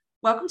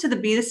Welcome to the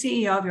Be the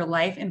CEO of Your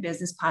Life and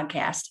Business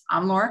podcast.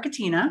 I'm Laura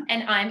Katina.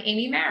 And I'm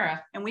Amy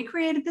Mara. And we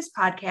created this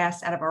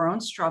podcast out of our own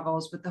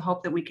struggles with the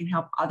hope that we can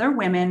help other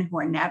women who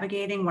are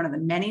navigating one of the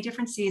many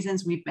different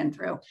seasons we've been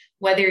through.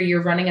 Whether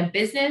you're running a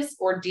business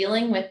or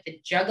dealing with the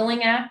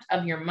juggling act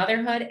of your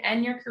motherhood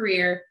and your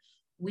career,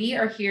 we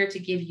are here to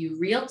give you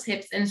real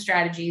tips and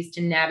strategies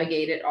to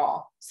navigate it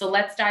all. So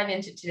let's dive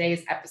into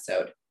today's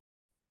episode.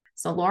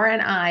 So Laura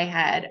and I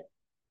had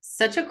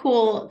such a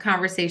cool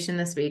conversation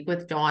this week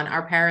with Dawn,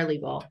 our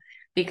paralegal,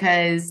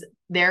 because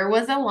there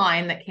was a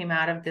line that came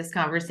out of this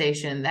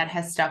conversation that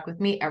has stuck with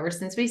me ever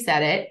since we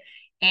said it.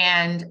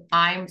 And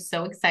I'm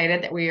so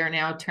excited that we are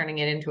now turning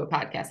it into a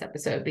podcast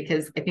episode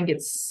because I think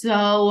it's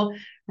so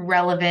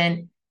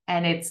relevant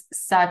and it's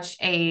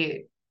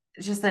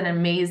just an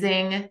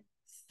amazing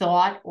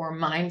thought or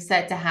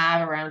mindset to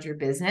have around your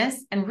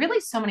business and really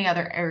so many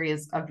other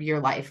areas of your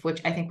life,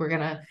 which I think we're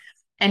going to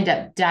end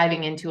up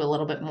diving into a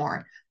little bit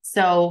more.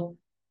 So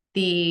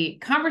the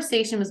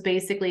conversation was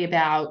basically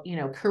about,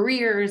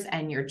 careers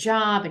and your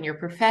job and your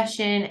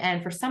profession.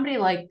 And for somebody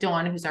like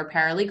Dawn, who's our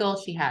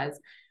paralegal, she has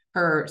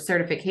her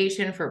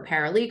certification for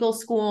paralegal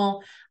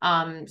school.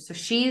 So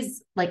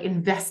she's like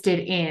invested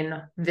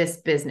in this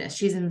business.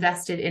 She's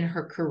invested in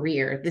her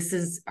career. This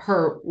is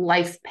her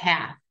life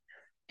path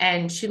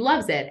and she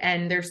loves it.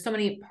 And there's so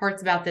many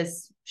parts about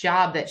this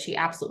job that she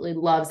absolutely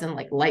loves and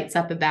like lights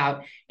up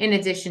about, in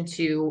addition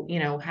to,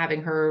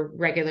 having her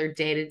regular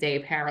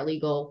day-to-day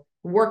paralegal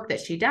work that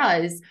she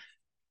does.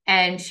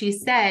 And she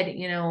said,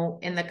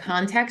 in the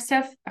context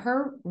of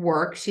her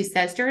work, she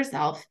says to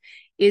herself,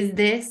 is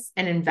this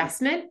an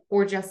investment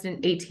or just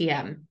an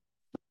ATM?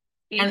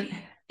 And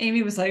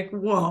Amy was like,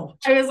 whoa.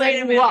 I was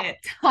like, what?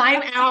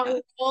 Time out,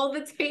 roll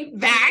the tape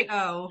back.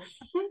 Oh.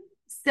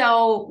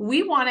 So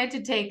we wanted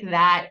to take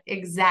that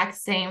exact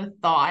same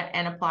thought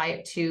and apply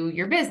it to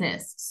your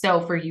business. So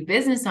for you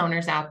business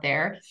owners out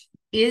there,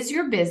 is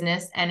your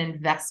business an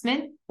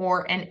investment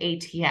or an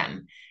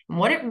ATM? And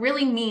what it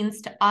really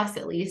means to us,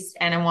 at least,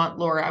 and I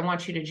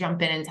want you to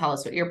jump in and tell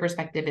us what your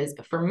perspective is.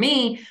 But for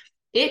me,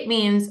 it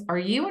means, are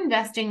you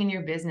investing in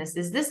your business?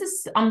 Is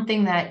this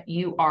something that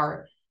you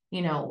are,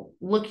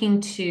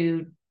 looking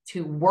to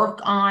work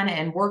on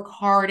and work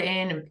hard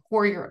in and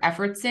pour your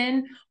efforts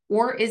in?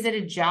 Or is it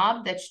a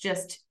job that's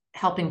just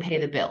helping pay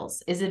the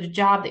bills? Is it a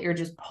job that you're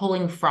just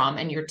pulling from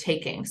and you're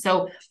taking?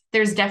 So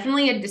there's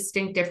definitely a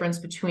distinct difference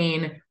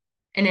between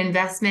an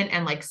investment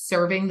and like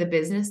serving the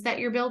business that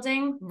you're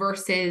building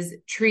versus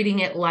treating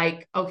it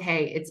like,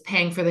 okay, it's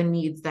paying for the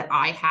needs that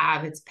I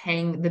have. It's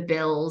paying the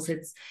bills.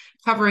 It's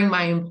covering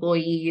my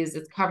employees.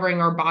 It's covering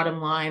our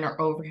bottom line,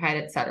 our overhead,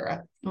 et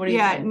cetera. What do you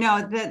think?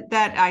 No,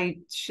 that I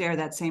share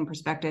that same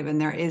perspective. And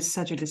there is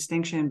such a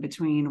distinction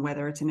between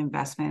whether it's an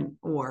investment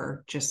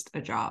or just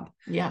a job.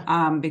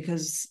 Yeah.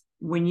 Because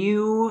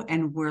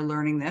and we're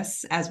learning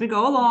this as we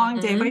go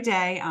along day by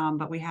day,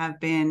 but we have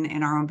been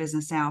in our own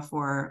business now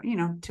for,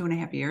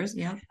 2.5 years.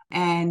 Yeah.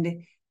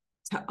 And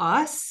to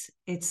us,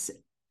 it's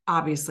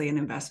obviously an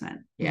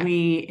investment. Yeah.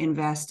 We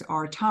invest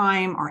our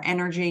time, our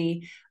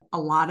energy, a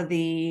lot of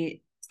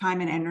the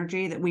time and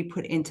energy that we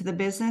put into the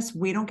business,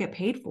 we don't get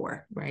paid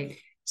for. Right.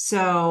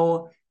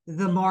 So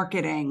the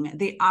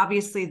marketing,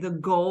 obviously the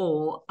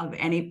goal of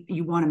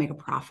you want to make a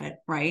profit,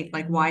 right?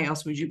 Like why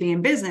else would you be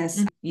in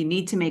business? You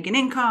need to make an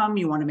income,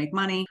 you want to make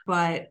money,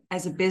 but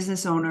as a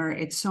business owner,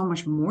 it's so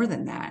much more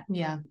than that.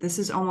 Yeah. This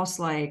is almost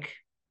like,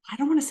 I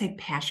don't want to say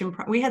passion.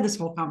 We had this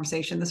whole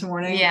conversation this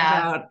morning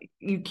about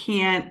you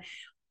can't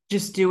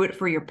just do it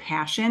for your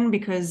passion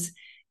because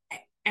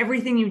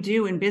everything you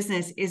do in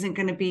business isn't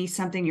going to be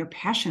something you're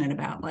passionate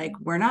about. Like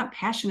we're not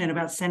passionate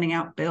about sending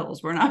out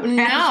bills. We're not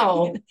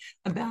passionate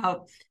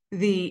about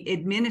the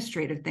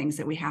administrative things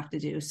that we have to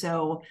do.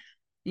 So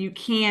you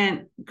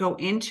can't go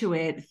into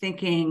it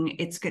thinking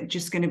it's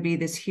just going to be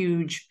this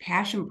huge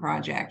passion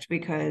project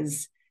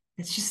because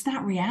it's just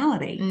not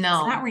reality. No,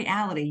 it's not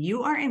reality.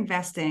 You are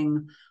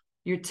investing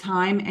your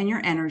time and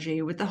your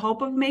energy with the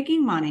hope of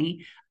making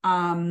money.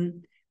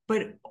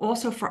 But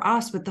also for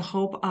us with the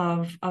hope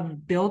of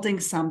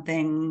building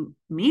something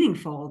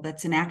meaningful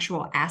that's an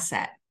actual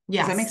asset.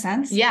 Yes. Does that make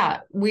sense? Yeah.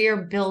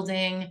 We're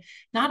building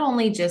not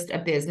only just a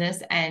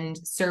business and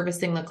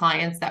servicing the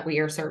clients that we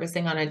are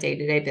servicing on a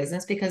day-to-day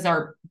business, because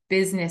our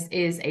business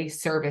is a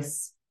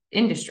service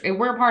industry.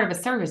 We're a part of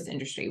a service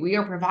industry. We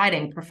are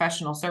providing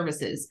professional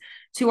services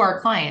to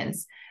our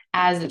clients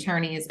as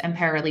attorneys and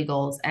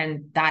paralegals,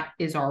 and that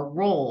is our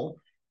role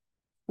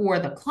for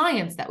the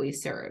clients that we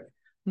serve.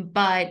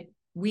 But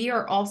we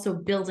are also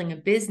building a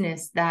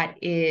business that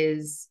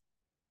is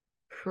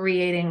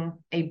creating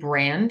a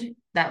brand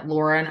that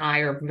Laura and I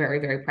are very,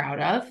 very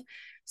proud of.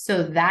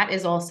 So that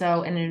is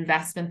also an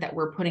investment that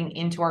we're putting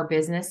into our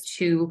business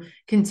to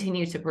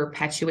continue to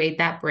perpetuate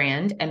that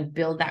brand and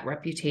build that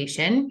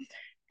reputation.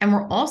 And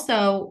we're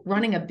also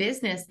running a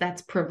business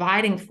that's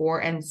providing for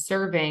and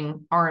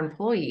serving our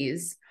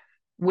employees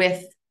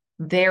with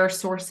their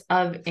source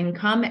of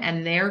income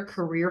and their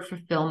career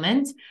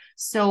fulfillment.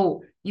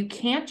 So you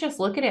can't just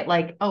look at it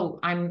like, oh,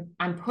 I'm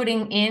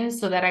putting in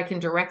so that I can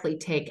directly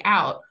take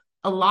out.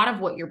 a lot of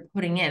what you're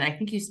putting in, I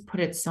think you put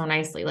it so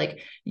nicely.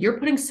 Like you're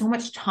putting so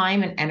much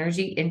time and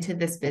energy into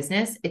this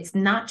business. It's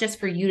not just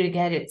for you to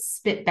get it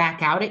spit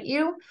back out at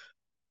you.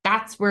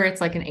 That's where it's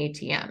like an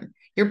ATM.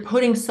 You're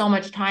putting so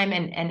much time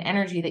and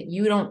energy that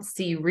you don't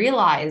see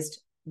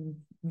realized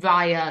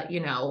via,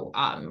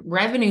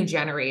 revenue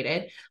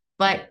generated,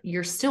 but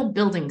you're still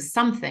building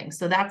something.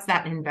 So that's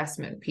that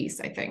investment piece,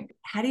 I think.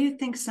 How do you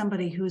think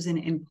somebody who's an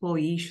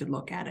employee should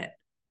look at it?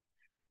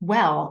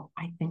 Well,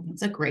 I think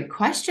that's a great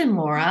question,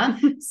 Laura.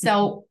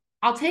 So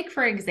I'll take,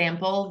 for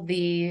example,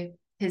 the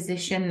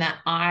position that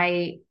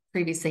I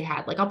previously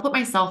had. Like I'll put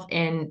myself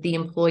in the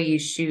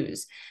employee's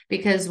shoes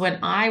because when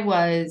I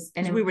was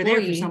an employee, we were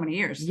there for so many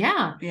years.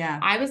 Yeah. Yeah.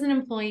 I was an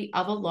employee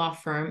of a law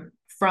firm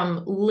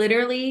from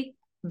literally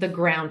the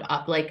ground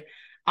up. Like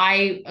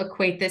I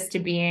equate this to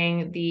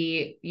being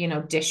the,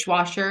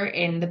 dishwasher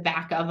in the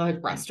back of a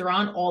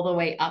restaurant all the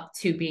way up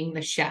to being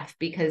the chef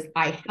because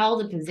I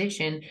held a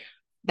position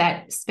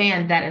that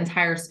spanned that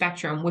entire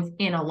spectrum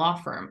within a law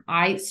firm.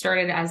 I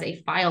started as a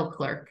file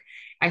clerk.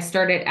 I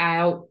started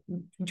out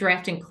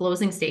drafting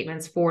closing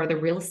statements for the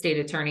real estate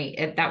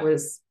attorney. That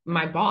was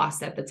my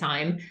boss at the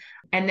time.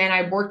 And then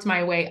I worked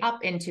my way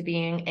up into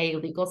being a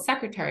legal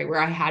secretary where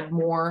I had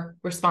more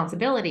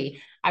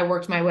responsibility. I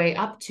worked my way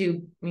up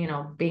to,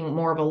 being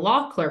more of a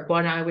law clerk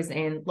when I was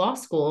in law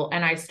school,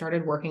 and I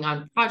started working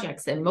on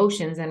projects and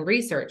motions and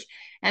research.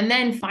 And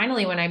then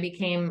finally, when I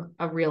became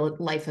a real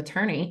life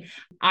attorney,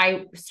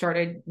 I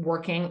started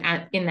working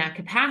in that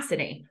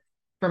capacity.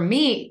 For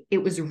me, it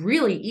was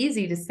really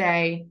easy to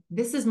say,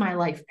 this is my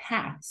life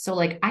path. So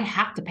like, I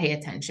have to pay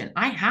attention.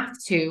 I have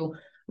to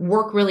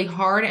work really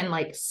hard and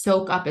like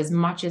soak up as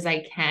much as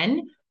I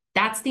can.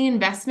 That's the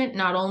investment,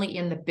 not only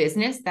in the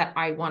business that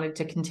I wanted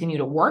to continue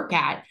to work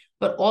at,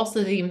 but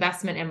also the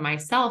investment in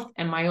myself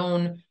and my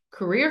own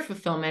career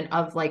fulfillment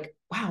of like,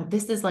 wow,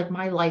 this is like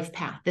my life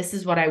path. This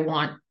is what I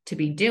want to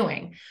be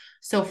doing.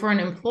 So for an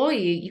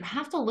employee, you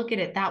have to look at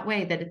it that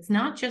way, that it's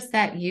not just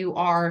that you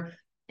are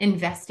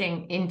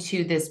investing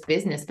into this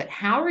business, but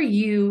how are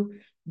you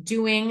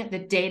doing the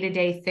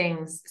day-to-day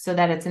things so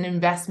that it's an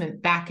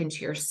investment back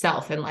into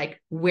yourself and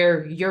like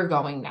where you're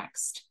going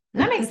next.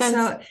 Does that make sense?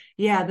 So,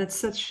 yeah, that's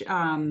such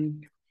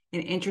an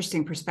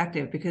interesting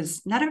perspective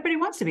because not everybody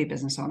wants to be a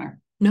business owner.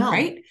 No.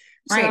 Right?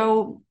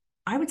 So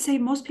I would say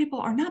most people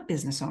are not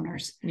business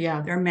owners.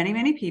 Yeah. There are many,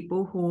 many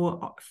people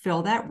who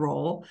fill that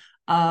role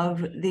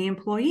of the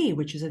employee,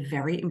 which is a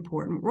very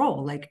important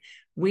role. Like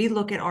we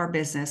look at our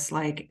business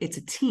like it's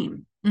a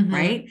team. Mm-hmm.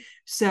 Right.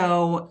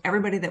 So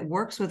everybody that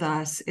works with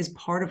us is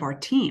part of our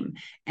team,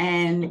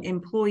 and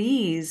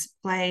employees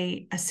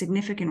play a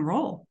significant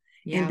role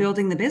in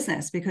building the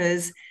business,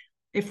 because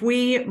if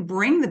we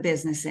bring the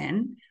business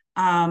in,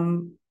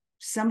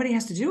 somebody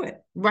has to do it.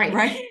 Right.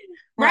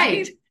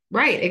 Right.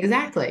 Right.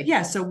 Exactly.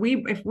 Yeah. So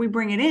if we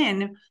bring it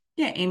in,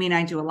 Amy and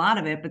I do a lot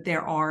of it, but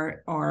there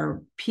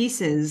are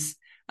pieces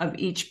of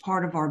each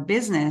part of our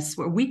business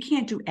where we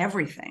can't do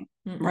everything.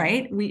 Mm-mm.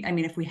 Right.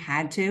 If we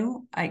had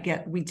to,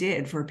 we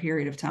did for a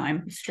period of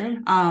time. It's true.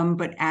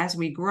 But as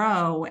we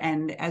grow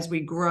and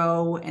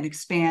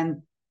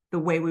expand the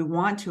way we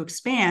want to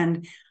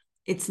expand,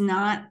 it's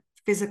not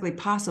physically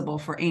possible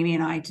for Amy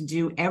and I to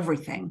do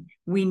everything.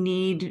 We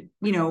need,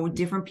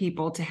 different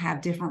people to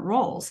have different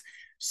roles.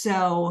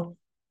 So,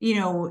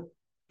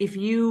 if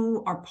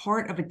you are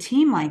part of a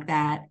team like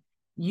that,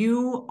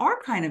 you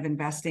are kind of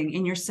investing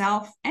in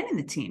yourself and in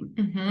the team,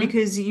 mm-hmm.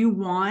 because you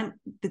want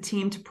the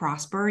team to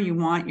prosper. You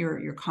want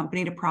your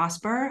company to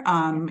prosper.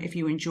 If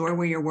you enjoy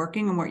where you're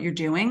working and what you're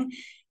doing,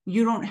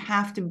 you don't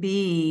have to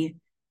be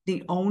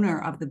the owner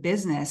of the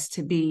business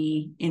to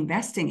be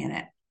investing in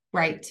it.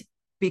 Right.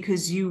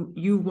 Because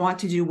you want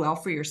to do well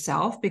for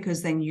yourself,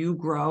 because then you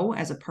grow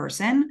as a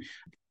person.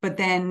 But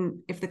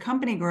then if the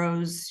company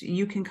grows,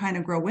 you can kind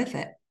of grow with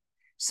it.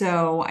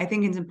 So I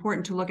think it's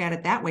important to look at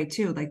it that way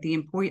too. Like the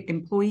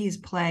employees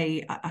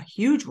play a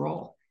huge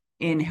role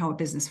in how a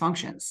business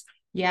functions.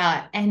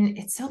 Yeah. And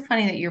it's so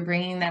funny that you're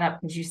bringing that up,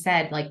 because you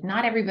said like,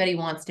 not everybody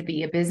wants to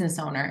be a business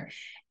owner.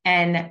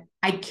 And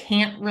I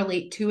can't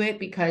relate to it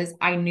because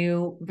I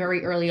knew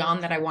very early on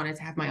that I wanted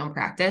to have my own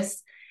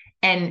practice.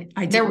 And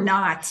I did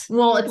not.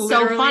 Well, it's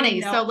literally so funny.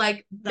 No, so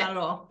like, not at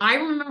all. I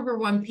remember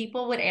when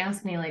people would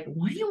ask me like,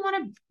 what do you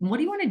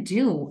want to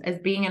do as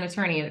being an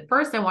attorney? And at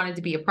first I wanted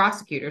to be a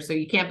prosecutor. So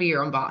you can't be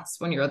your own boss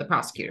when you're the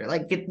prosecutor,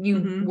 like you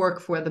mm-hmm.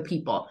 work for the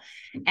people.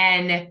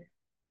 And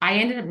I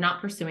ended up not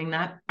pursuing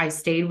that. I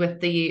stayed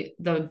with the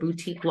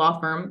boutique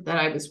law firm that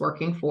I was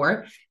working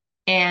for.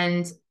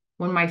 And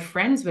when my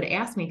friends would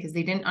ask me, because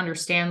they didn't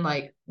understand,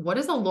 like, what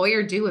does a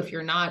lawyer do if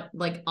you're not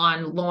like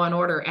on Law and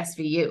Order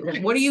SVU?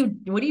 Like, what do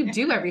you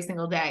do every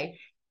single day?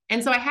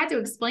 And so I had to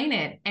explain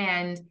it.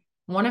 And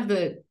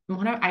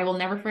I will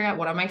never forget,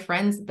 one of my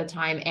friends at the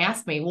time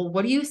asked me, well,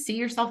 what do you see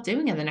yourself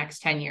doing in the next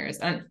 10 years?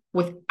 And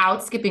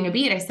without skipping a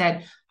beat, I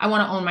said, I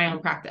want to own my own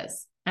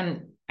practice.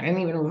 And I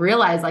didn't even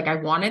realize like I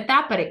wanted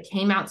that, but it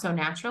came out so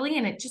naturally.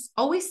 And it just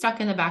always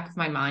stuck in the back of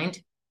my mind.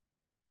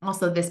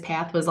 Also, this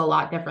path was a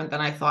lot different than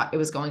I thought it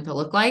was going to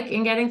look like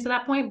in getting to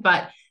that point.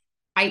 But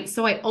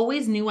I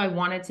always knew I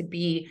wanted to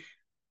be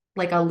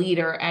like a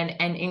leader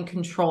and in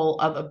control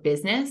of a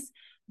business,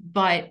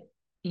 but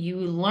you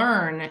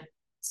learn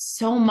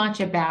so much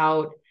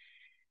about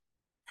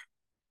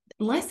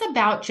less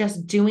about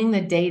just doing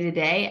the day to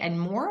day and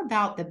more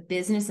about the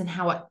business and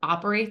how it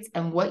operates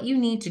and what you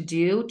need to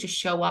do to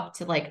show up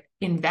to like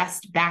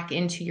invest back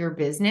into your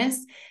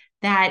business.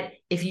 That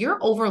if you're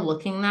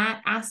overlooking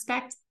that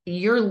aspect,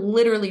 you're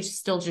literally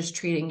still just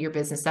treating your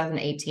business as an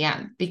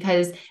ATM.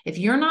 Because if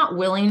you're not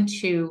willing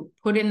to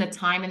put in the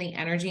time and the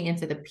energy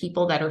into the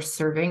people that are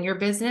serving your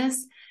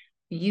business,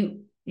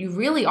 you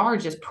really are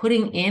just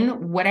putting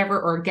in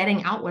whatever or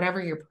getting out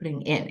whatever you're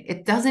putting in.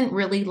 It doesn't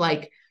really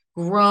like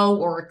grow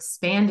or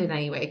expand in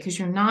any way because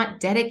you're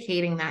not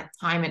dedicating that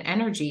time and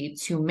energy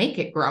to make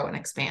it grow and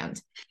expand.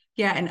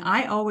 Yeah. And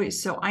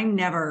I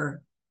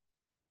never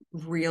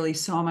really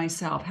saw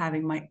myself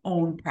having my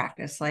own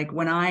practice. Like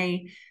when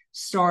I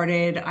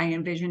started, I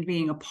envisioned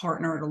being a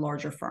partner at a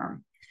larger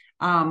firm,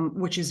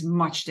 which is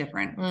much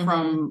different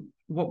from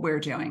what we're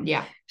doing.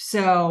 Yeah.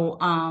 So,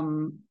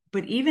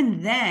 but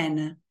even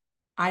then,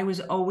 I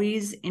was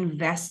always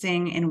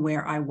investing in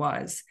where I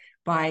was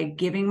by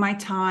giving my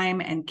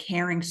time and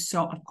caring.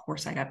 So, of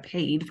course, I got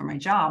paid for my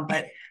job,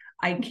 but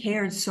I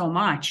cared so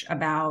much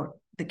about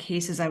the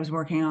cases I was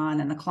working on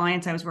and the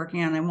clients I was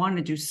working on. I wanted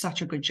to do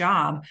such a good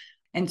job.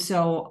 And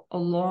so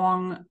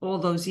along all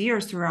those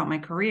years throughout my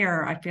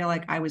career, I feel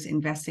like I was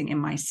investing in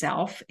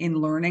myself, in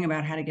learning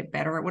about how to get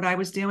better at what I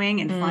was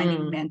doing and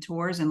finding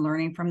mentors and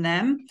learning from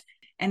them,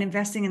 and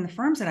investing in the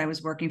firms that I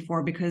was working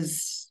for,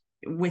 because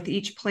with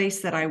each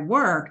place that I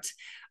worked,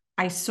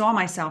 I saw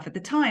myself at the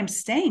time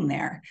staying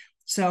there.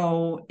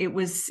 So it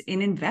was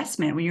an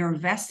investment. When you're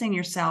investing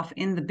yourself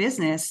in the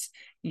business,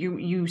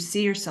 you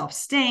see yourself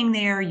staying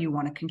there, you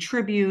want to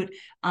contribute.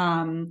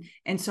 And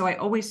so I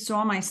always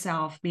saw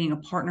myself being a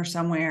partner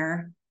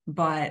somewhere,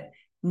 but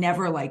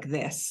never like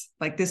this.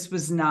 Like this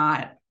was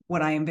not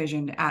what I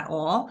envisioned at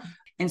all.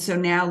 And so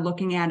now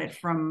looking at it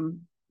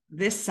from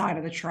this side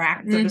of the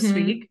track, so to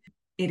speak,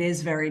 it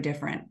is very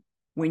different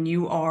when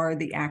you are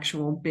the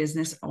actual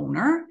business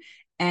owner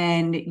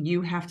and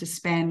you have to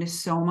spend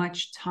so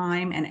much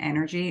time and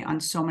energy on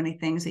so many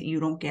things that you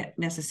don't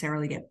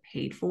necessarily get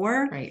paid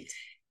for. Right.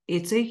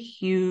 It's a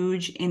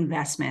huge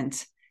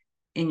investment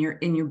in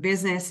your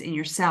business, in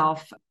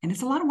yourself, and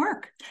it's a lot of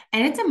work.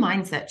 And it's a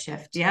mindset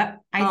shift. Yep.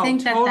 I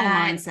think total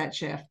mindset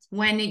shift.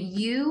 When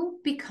you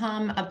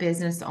become a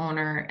business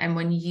owner and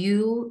when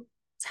you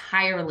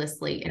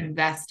tirelessly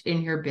invest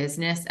in your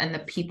business and the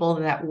people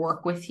that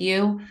work with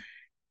you,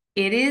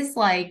 it is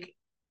like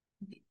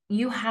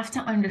you have to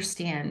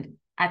understand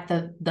at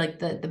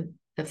the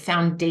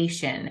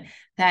foundation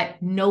that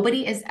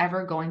nobody is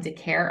ever going to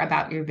care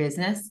about your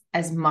business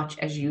as much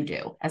as you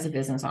do as a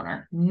business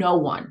owner. No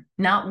one,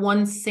 not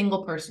one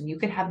single person. You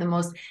could have the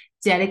most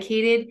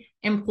dedicated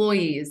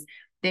employees.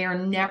 They are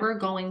never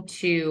going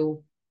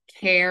to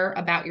care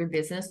about your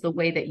business the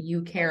way that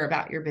you care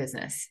about your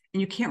business.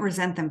 And you can't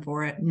resent them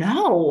for it.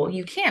 No,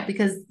 you can't,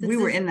 because we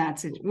were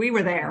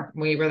there.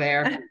 We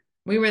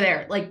were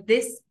there. Like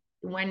this,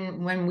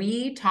 when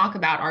we talk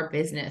about our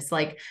business,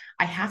 like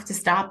I have to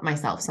stop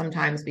myself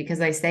sometimes because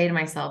I say to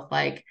myself,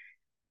 like,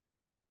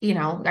 you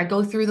know, I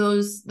go through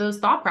those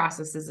thought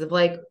processes of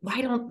like,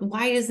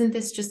 why isn't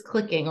this just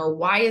clicking, or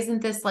why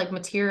isn't this like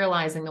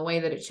materializing the way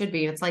that it should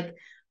be? And it's like,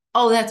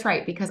 oh, that's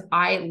right, because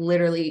I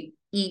literally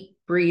eat,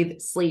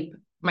 breathe, sleep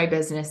my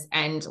business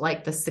and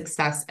like the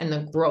success and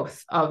the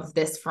growth of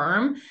this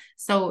firm.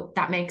 So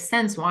that makes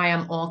sense why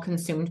I'm all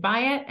consumed by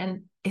it.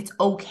 And it's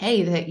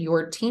okay that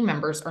your team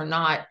members are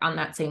not on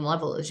that same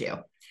level as you.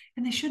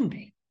 And they shouldn't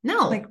be.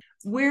 No. Like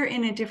we're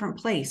in a different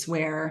place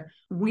where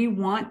we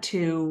want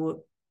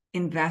to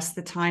invest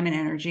the time and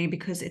energy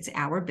because it's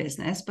our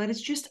business, but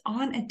it's just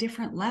on a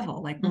different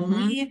level. Like when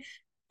we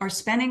are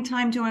spending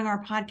time doing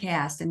our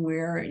podcast and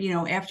we're, you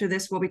know, after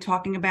this, we'll be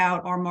talking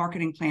about our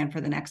marketing plan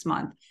for the next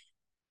month.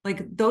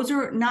 Like those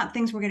are not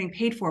things we're getting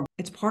paid for.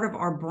 It's part of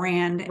our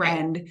brand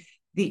and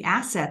the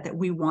asset that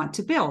we want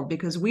to build,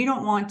 because we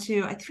don't want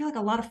to, I feel like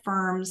a lot of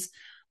firms,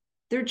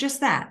 they're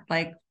just that,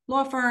 like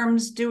law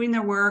firms doing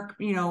their work,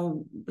 you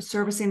know,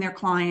 servicing their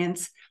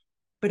clients,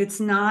 but it's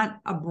not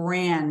a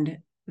brand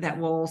that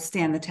will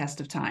stand the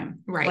test of time.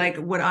 Right. Like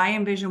what I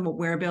envision, what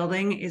we're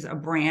building is a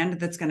brand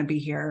that's going to be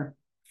here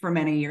for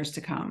many years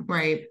to come.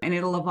 Right. And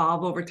it'll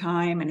evolve over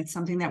time, and it's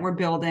something that we're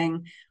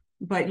building,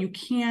 but you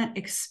can't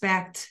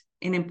expect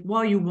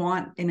while you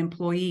want an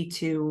employee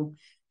to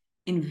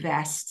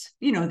invest,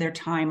 you know, their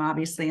time,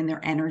 obviously, and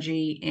their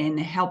energy in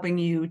helping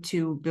you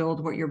to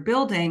build what you're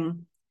building,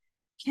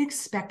 you can't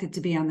expect it to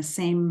be on the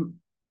same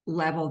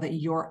level that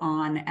you're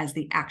on as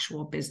the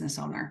actual business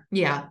owner.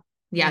 Yeah.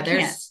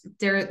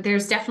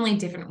 There's definitely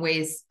different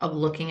ways of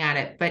looking at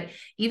it, but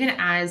even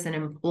as an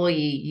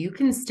employee, you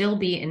can still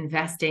be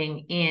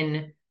investing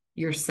in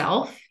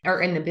yourself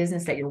or in the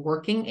business that you're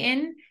working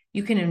in.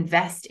 You can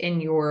invest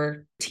in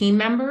your team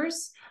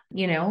members.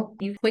 You know,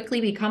 you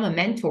quickly become a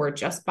mentor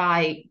just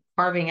by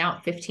carving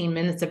out 15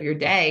 minutes of your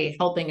day,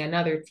 helping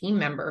another team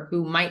member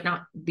who might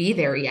not be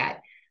there yet.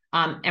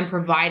 and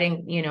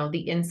providing, the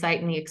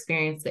insight and the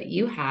experience that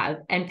you have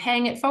and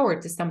paying it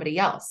forward to somebody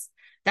else.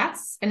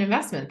 That's an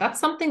investment. That's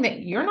something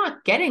that you're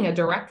not getting a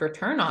direct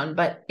return on,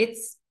 but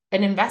it's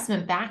an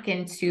investment back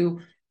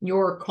into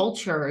your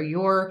culture,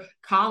 your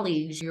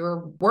colleagues,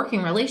 your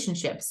working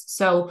relationships.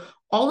 So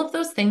all of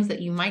those things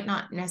that you might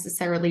not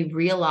necessarily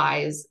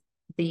realize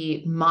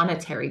the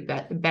monetary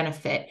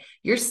benefit,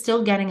 you're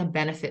still getting a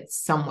benefit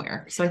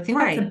somewhere. So I think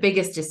that's the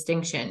biggest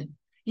distinction.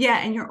 Yeah.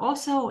 And you're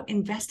also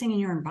investing in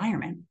your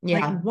environment.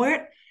 Yeah. Like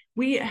what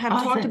we have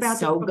talked about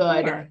so this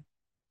before. Good.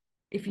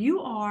 If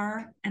you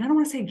are, and I don't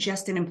want to say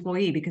just an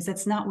employee, because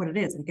that's not what it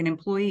is. Like an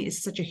employee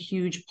is such a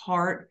huge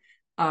part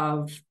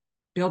of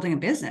building a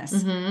business.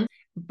 Mm-hmm.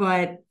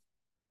 But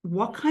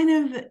what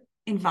kind of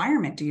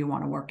environment do you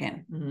want to work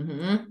in?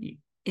 Mm-hmm.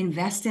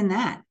 Invest in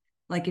that.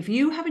 Like if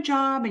you have a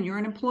job and you're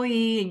an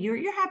employee and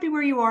you're happy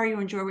where you are, you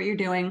enjoy what you're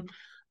doing,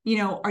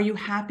 are you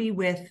happy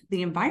with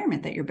the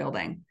environment that you're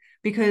building?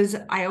 Because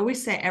I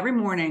always say every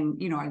morning,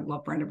 I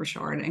love Brenda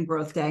Burchard and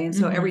Growth Day. And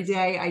so every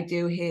day I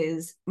do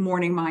his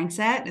morning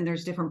mindset, and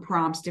there's different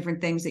prompts,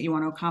 different things that you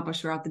want to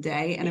accomplish throughout the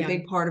day. And a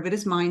big part of it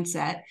is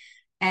mindset.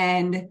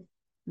 And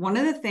one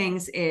of the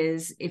things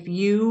is, if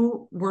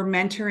you were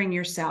mentoring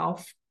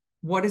yourself,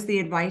 what is the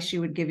advice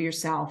you would give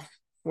yourself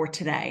for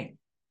today?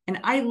 And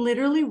I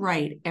literally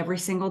write every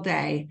single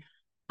day,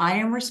 I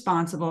am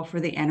responsible for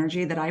the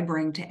energy that I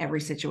bring to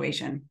every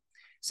situation.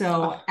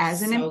 So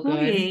as an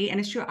employee, and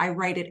it's true, I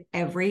write it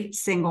every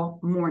single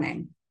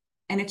morning.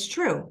 And it's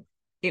true.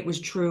 It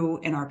was true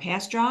in our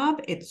past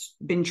job. It's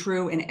been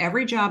true in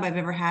every job I've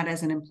ever had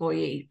as an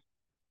employee.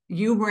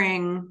 You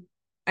bring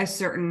a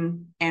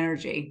certain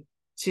energy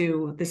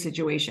to the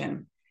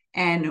situation.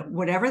 And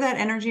whatever that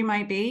energy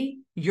might be,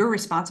 you're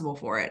responsible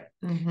for it.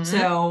 Mm-hmm.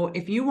 So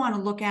if you want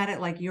to look at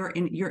it like you're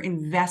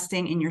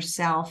investing in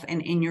yourself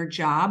and in your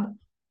job,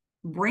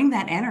 bring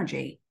that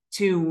energy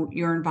to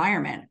your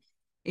environment.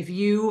 If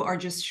you are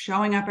just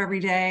showing up every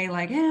day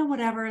like,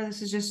 whatever,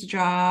 this is just a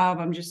job.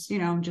 I'm just,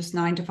 just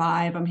 9 to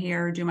 5. I'm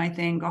here, do my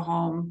thing, go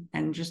home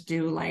and just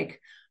do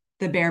like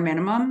the bare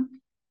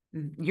minimum.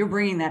 You're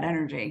bringing that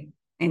energy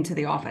into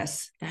the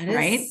office. That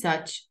is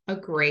such a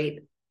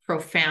great,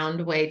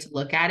 profound way to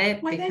look at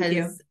it. Why,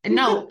 because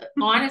no,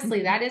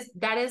 honestly, that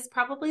is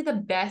probably the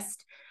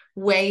best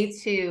way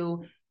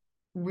to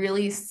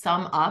really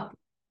sum up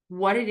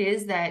what it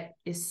is that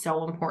is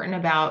so important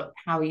about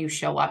how you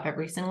show up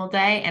every single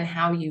day and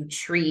how you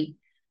treat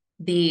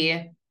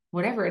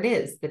whatever it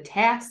is, the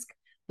task,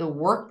 the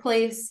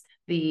workplace,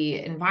 the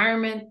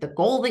environment, the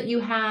goal that you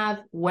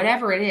have,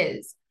 whatever it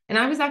is. And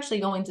I was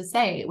actually going to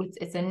say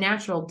it's a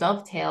natural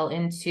dovetail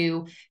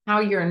into how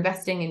you're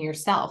investing in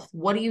yourself.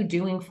 What are you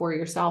doing for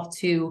yourself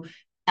to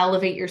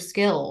elevate your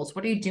skills?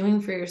 What are you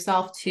doing for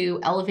yourself to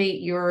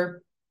elevate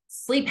your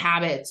sleep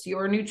habits,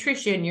 your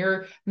nutrition,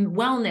 your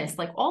wellness,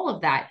 like all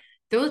of that?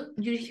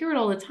 You hear it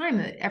all the time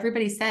that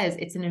everybody says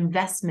it's an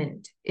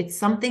investment. It's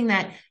something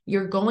that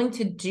you're going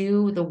to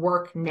do the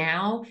work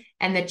now,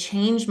 and the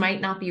change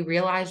might not be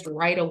realized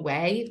right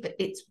away, but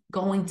it's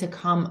going to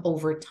come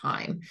over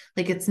time.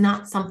 Like it's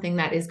not something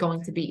that is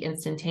going to be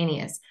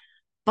instantaneous.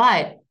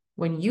 But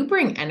when you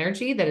bring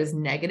energy that is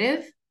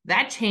negative,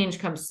 that change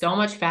comes so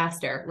much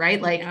faster, right?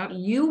 Like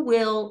you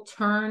will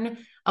turn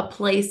a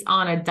place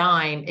on a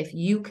dime if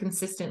you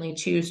consistently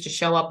choose to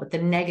show up with the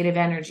negative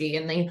energy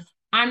and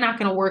I'm not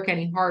going to work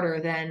any harder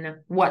than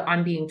what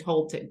I'm being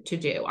told to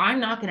do.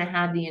 I'm not going to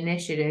have the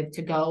initiative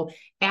to go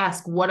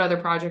ask what other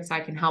projects I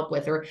can help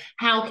with, or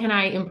how can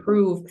I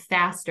improve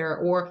faster,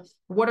 or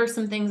what are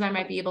some things I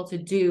might be able to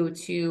do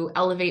to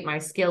elevate my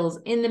skills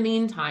in the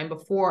meantime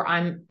before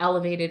I'm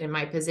elevated in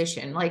my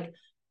position. Like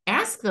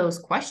ask those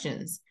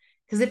questions.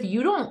 Because if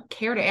you don't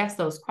care to ask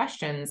those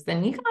questions,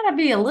 then you got to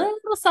be a little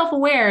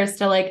self-aware as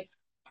to like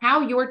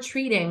how you're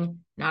treating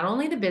not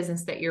only the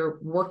business that you're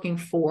working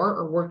for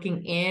or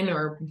working in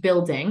or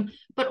building,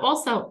 but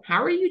also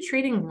how are you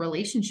treating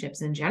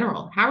relationships in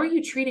general? How are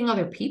you treating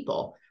other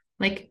people?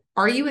 Like,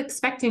 are you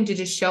expecting to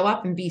just show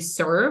up and be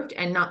served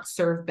and not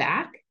serve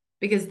back?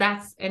 Because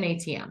that's an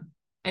ATM.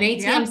 An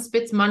ATM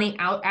spits money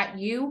out at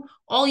you.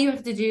 All you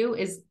have to do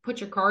is put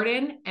your card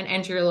in and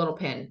enter your little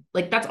PIN.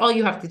 Like that's all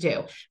you have to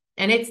do.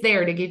 And it's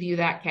there to give you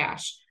that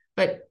cash.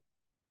 But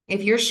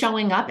if you're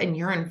showing up and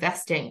you're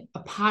investing a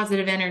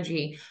positive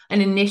energy,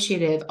 an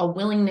initiative, a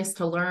willingness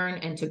to learn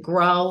and to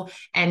grow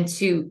and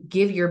to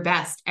give your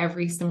best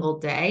every single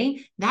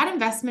day, that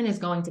investment is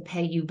going to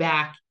pay you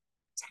back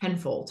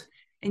tenfold.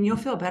 And you'll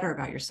feel better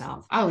about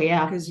yourself. Oh,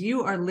 yeah. Because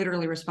you are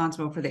literally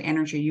responsible for the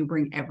energy you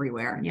bring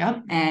everywhere.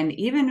 Yep. And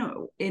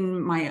even in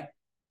my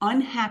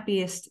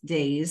unhappiest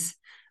days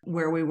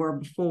where we were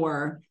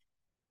before,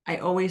 I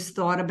always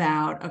thought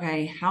about,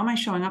 okay, how am I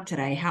showing up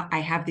today? How I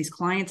have these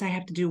clients I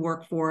have to do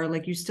work for.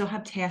 Like you still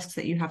have tasks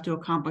that you have to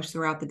accomplish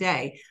throughout the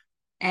day.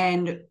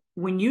 And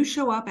when you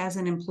show up as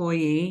an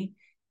employee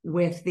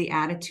with the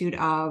attitude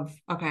of,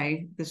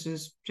 okay, this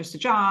is just a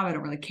job, I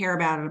don't really care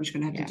about it, I'm just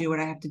going to have to do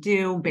what I have to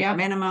do, bare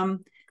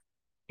minimum,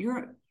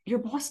 your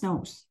boss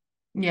knows.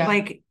 Yeah.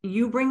 Like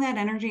you bring that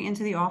energy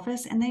into the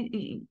office and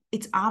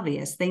it's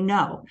obvious. They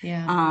know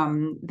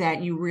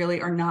that you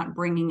really are not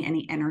bringing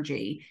any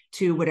energy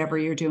to whatever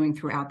you're doing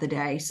throughout the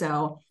day.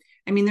 So,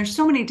 I mean, there's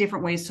so many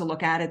different ways to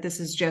look at it. This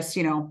is just,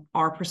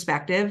 our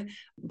perspective,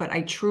 but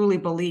I truly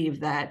believe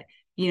that,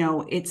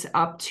 it's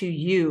up to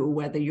you,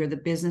 whether you're the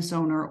business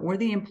owner or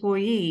the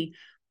employee,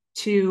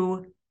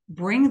 to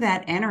bring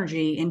that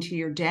energy into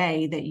your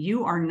day, that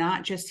you are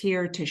not just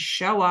here to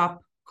show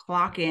up,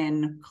 clock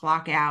in,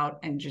 clock out,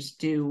 and just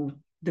do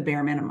the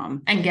bare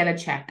minimum and get a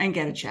check.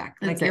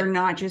 Like you're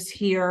not just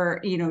here,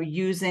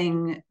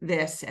 using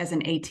this as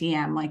an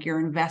ATM, like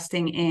you're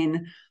investing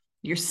in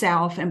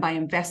yourself. And by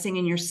investing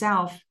in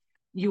yourself,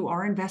 you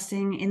are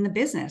investing in the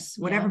business,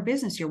 whatever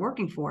business you're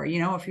working for.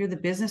 If you're the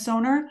business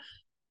owner,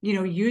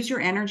 use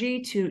your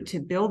energy to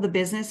build the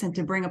business and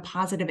to bring a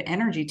positive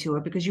energy to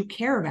it because you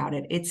care about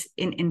it. It's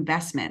an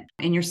investment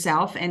in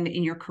yourself and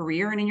in your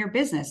career and in your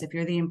business. If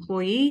you're the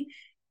employee,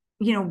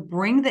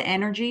 bring the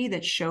energy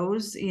that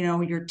shows,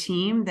 your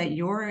team that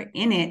you're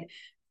in it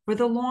for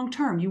the long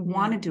term. You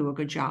want to do a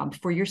good job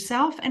for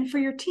yourself and for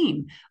your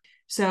team.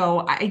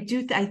 So I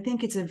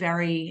think it's a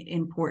very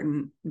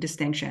important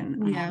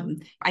distinction. Yeah.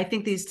 I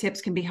think these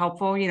tips can be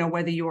helpful,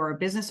 whether you are a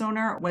business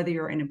owner, whether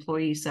you're an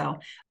employee. So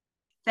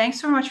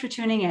thanks so much for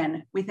tuning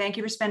in. We thank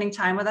you for spending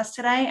time with us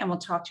today, and we'll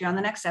talk to you on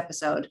the next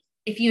episode.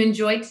 If you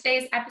enjoyed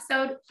today's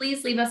episode,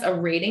 please leave us a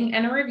rating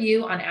and a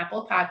review on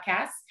Apple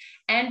Podcasts,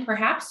 and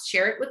perhaps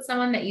share it with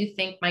someone that you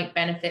think might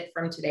benefit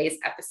from today's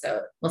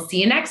episode. We'll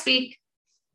see you next week.